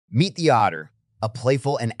Meet the otter, a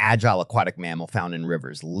playful and agile aquatic mammal found in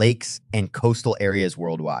rivers, lakes, and coastal areas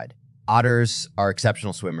worldwide. Otters are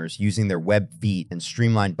exceptional swimmers, using their webbed feet and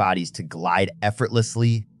streamlined bodies to glide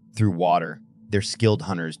effortlessly through water. They're skilled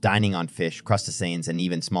hunters, dining on fish, crustaceans, and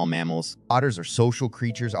even small mammals. Otters are social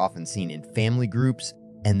creatures often seen in family groups,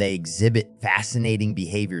 and they exhibit fascinating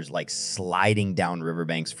behaviors like sliding down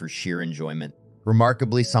riverbanks for sheer enjoyment.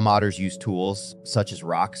 Remarkably, some otters use tools, such as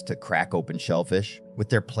rocks, to crack open shellfish. With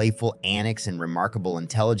their playful antics and remarkable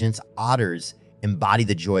intelligence, otters embody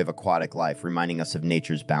the joy of aquatic life, reminding us of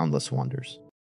nature's boundless wonders.